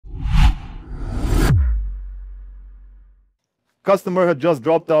Customer had just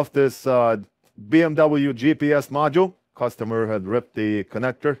dropped off this BMW GPS module. Customer had ripped the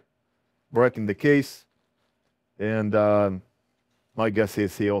connector, breaking the case, and my guess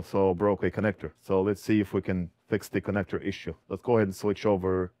is he also broke a connector. So let's see if we can fix the connector issue. Let's go ahead and switch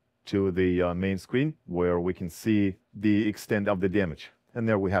over to the main screen where we can see the extent of the damage. And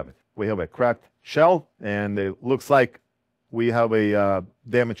there we have it. We have a cracked shell, and it looks like we have a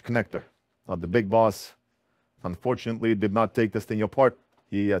damaged connector. The big boss, unfortunately, did not take this thing apart.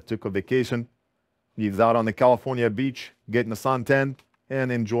 He took a vacation. He's out on the California beach, getting a suntan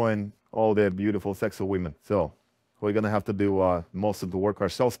and enjoying all the beautiful sexy women. So we're going to have to do most of the work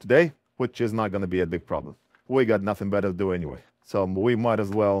ourselves today, which is not going to be a big problem. We got nothing better to do anyway. So we might as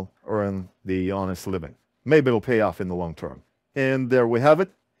well earn the honest living. Maybe it'll pay off in the long term. And there we have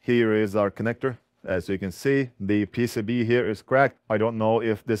it. Here is our connector. As you can see, the PCB here is cracked. I don't know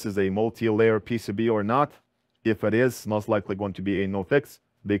if this is a multi-layer PCB or not. If it is, most likely going to be a no fix,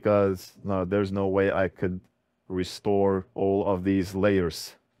 because there's no way I could restore all of these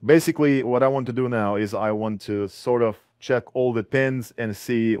layers. Basically, what I want to do now is I want to sort of check all the pins and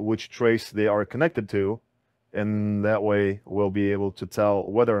see which trace they are connected to. And that way we'll be able to tell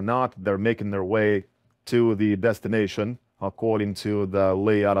whether or not they're making their way to the destination according to the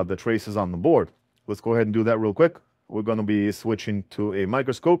layout of the traces on the board. Let's go ahead and do that real quick. We're going to be switching to a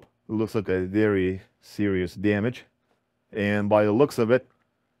microscope. It looks like a very serious damage. And by the looks of it,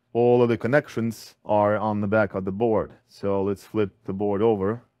 all of the connections are on the back of the board. So let's flip the board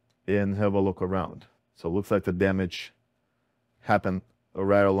over and have a look around. So it looks like the damage happened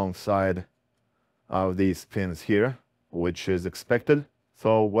right alongside of these pins here, which is expected.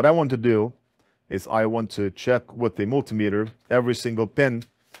 So what I want to do is I want to check with the multimeter every single pin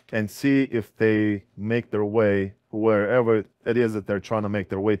and see if they make their way wherever it is that they're trying to make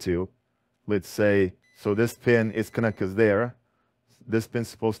their way to. Let's say, so this pin is connected there. This pin's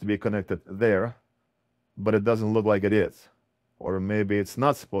supposed to be connected there, but it doesn't look like it is. Or maybe it's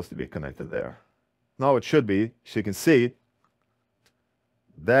not supposed to be connected there. Now it should be. As you can see,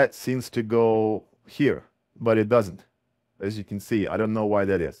 that seems to go here, but it doesn't. As you can see, I don't know why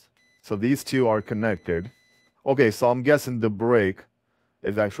that is. So these two are connected. Okay, so I'm guessing the brake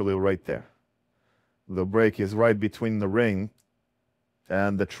is actually right there. The brake is right between the ring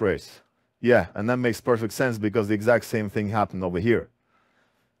and the trace. Yeah, and that makes perfect sense because the exact same thing happened over here.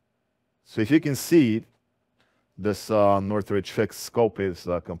 So if you can see, this Northridge Fix scope is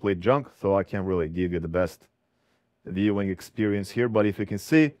complete junk, so I can't really give you the best viewing experience here. But if you can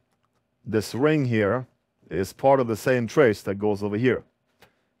see, this ring here is part of the same trace that goes over here.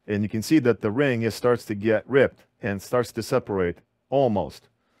 And you can see that the ring starts to get ripped and starts to separate almost.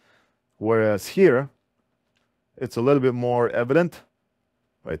 Whereas here, it's a little bit more evident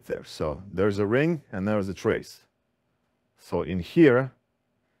right there. So there's a ring and there's a trace. So in here,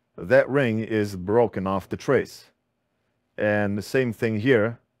 that ring is broken off the trace. And the same thing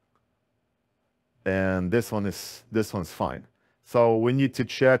here. And this one's fine. So we need to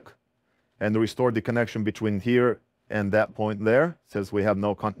check and restore the connection between here and that point there. Since we have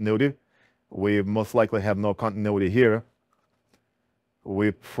no continuity, we most likely have no continuity here.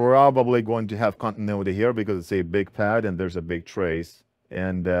 We're probably going to have continuity here because it's a big pad and there's a big trace.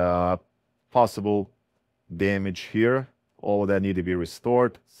 And possible damage here. All of that need to be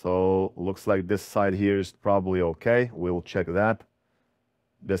restored. So looks like this side here is probably okay. We'll check that.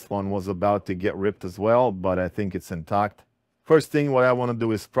 This one was about to get ripped as well, but I think it's intact. First thing what I want to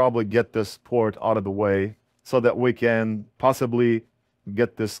do is probably get this port out of the way so that we can possibly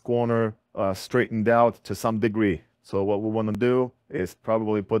get this corner straightened out to some degree. So what we want to do is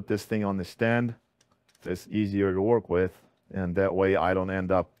probably put this thing on the stand. It's easier to work with, and that way I don't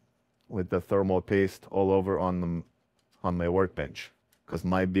end up with the thermal paste all over on my workbench. Because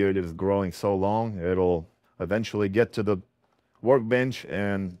my beard is growing so long, it'll eventually get to the workbench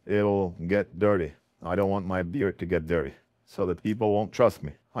and it'll get dirty. I don't want my beard to get dirty so that people won't trust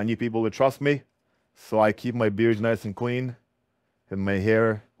me. I need people to trust me, so I keep my beard nice and clean and my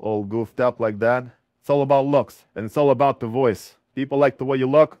hair all goofed up like that. It's all about looks, and it's all about the voice. People like the way you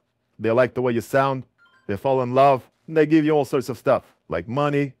look, they like the way you sound, they fall in love, and they give you all sorts of stuff, like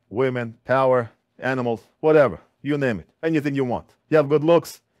money, women, power, animals, whatever, you name it, anything you want. You have good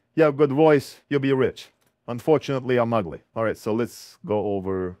looks, you have good voice, you'll be rich. Unfortunately, I'm ugly. All right, so let's go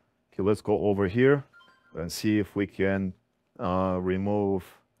over here and see if we can remove.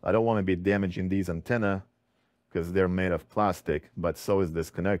 I don't want to be damaging these antenna because they're made of plastic, but so is this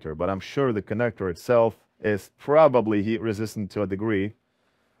connector. But I'm sure the connector itself is probably heat resistant to a degree.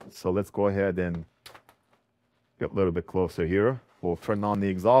 So let's go ahead and get a little bit closer here. We'll turn on the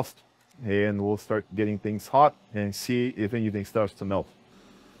exhaust and we'll start getting things hot and see if anything starts to melt.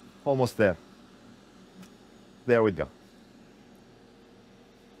 Almost there. There we go.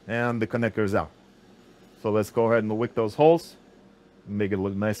 And the connector is out. So let's go ahead and wick those holes, make it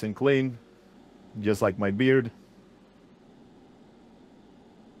look nice and clean, just like my beard.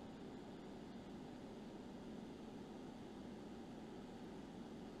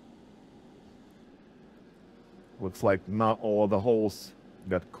 Looks like not all the holes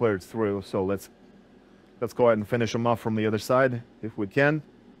got cleared through, so let's go ahead and finish them off from the other side if we can.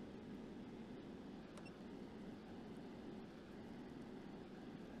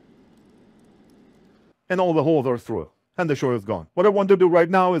 And all the holes are through, and the short is gone. What I want to do right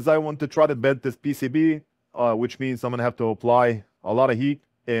now is I want to try to bend this PCB, which means I'm gonna have to apply a lot of heat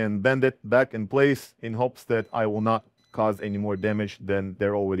and bend it back in place in hopes that I will not cause any more damage than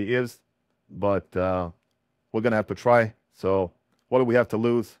there already is. But we're gonna have to try. So what do we have to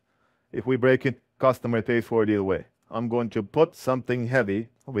lose? If we break it, customer pays for it either way. I'm going to put something heavy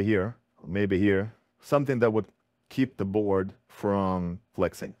over here, maybe here, something that would keep the board from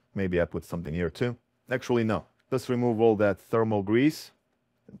flexing. Maybe I put something here too. Actually, no. Let's remove all that thermal grease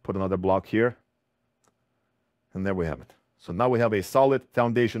and put another block here. And there we have it. So now we have a solid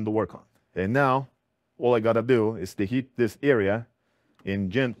foundation to work on. And now all I gotta do is to heat this area and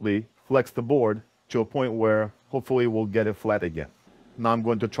gently flex the board to a point where hopefully we'll get it flat again. Now I'm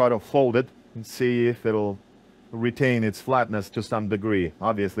going to try to fold it and see if it'll retain its flatness to some degree.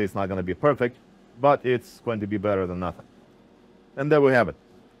 Obviously it's not going to be perfect, but it's going to be better than nothing. And there we have it.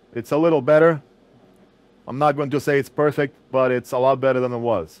 It's a little better. I'm not going to say it's perfect, but it's a lot better than it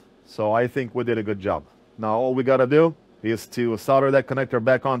was. So I think we did a good job. Now all we got to do is to solder that connector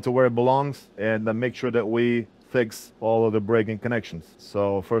back onto where it belongs and make sure that we fix all of the breaking connections.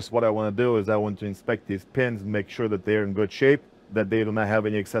 So first what I want to do is I want to inspect these pins, make sure that they're in good shape, that they do not have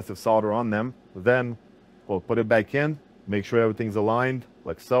any excessive solder on them. Then we'll put it back in, make sure everything's aligned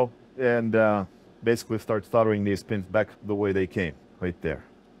like so, and basically start soldering these pins back the way they came, right there.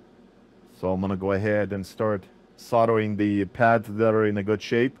 So I'm gonna go ahead and start soldering the pads that are in a good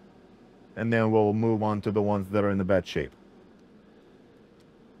shape, and then we'll move on to the ones that are in a bad shape.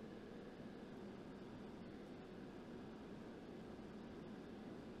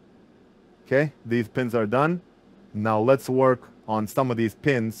 Okay, these pins are done. Now let's work on some of these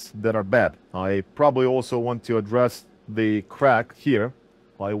pins that are bad. I probably also want to address the crack here.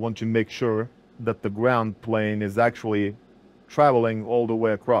 I want to make sure that the ground plane is actually traveling all the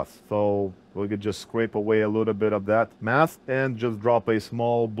way across. So we could just scrape away a little bit of that mask and just drop a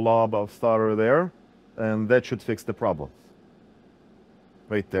small blob of solder there, and that should fix the problem.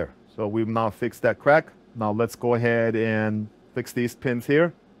 Right there. So we've now fixed that crack. Now let's go ahead and fix these pins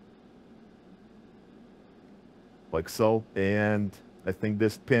here. Like so, and I think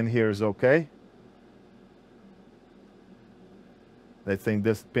this pin here is okay. I think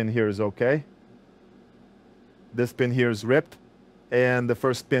this pin here is okay. This pin here is ripped, and the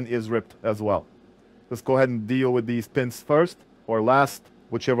first pin is ripped as well. Let's go ahead and deal with these pins first, or last,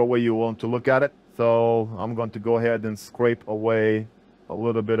 whichever way you want to look at it. So I'm going to go ahead and scrape away a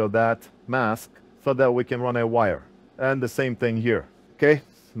little bit of that mask so that we can run a wire. And the same thing here, okay?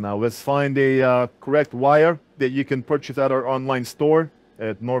 Now let's find a correct wire that you can purchase at our online store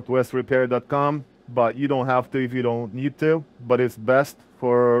at northwestrepair.com, but you don't have to if you don't need to, but it's best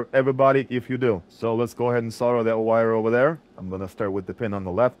for everybody if you do. So let's go ahead and solder that wire over there. I'm gonna start with the pin on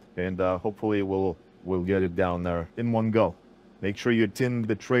the left, and hopefully we'll get it down there in one go. Make sure you tin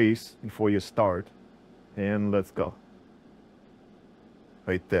the trace before you start, and let's go.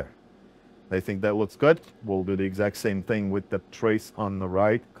 Right there. I think that looks good. We'll do the exact same thing with the trace on the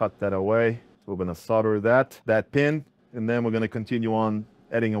right. Cut that away. So we're gonna solder that pin, and then we're gonna continue on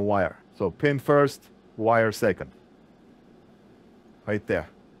adding a wire. So pin first, wire second. Right there.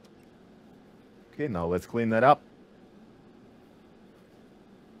 Okay, now let's clean that up.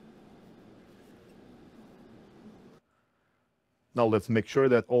 Now let's make sure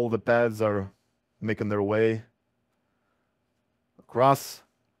that all the pads are making their way across.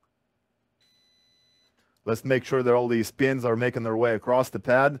 Let's make sure that all these pins are making their way across the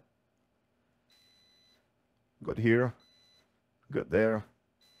pad. Good here, good there.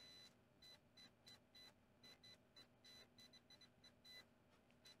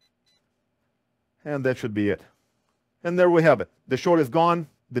 And that should be it. And there we have it. The short is gone,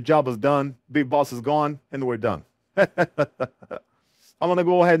 the job is done, Big Boss is gone, and we're done. I'm gonna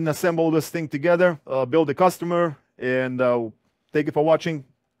go ahead and assemble this thing together, build a customer, and thank you for watching.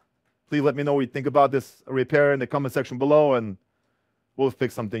 Please let me know what you think about this repair in the comment section below, and we'll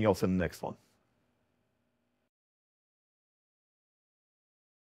fix something else in the next one.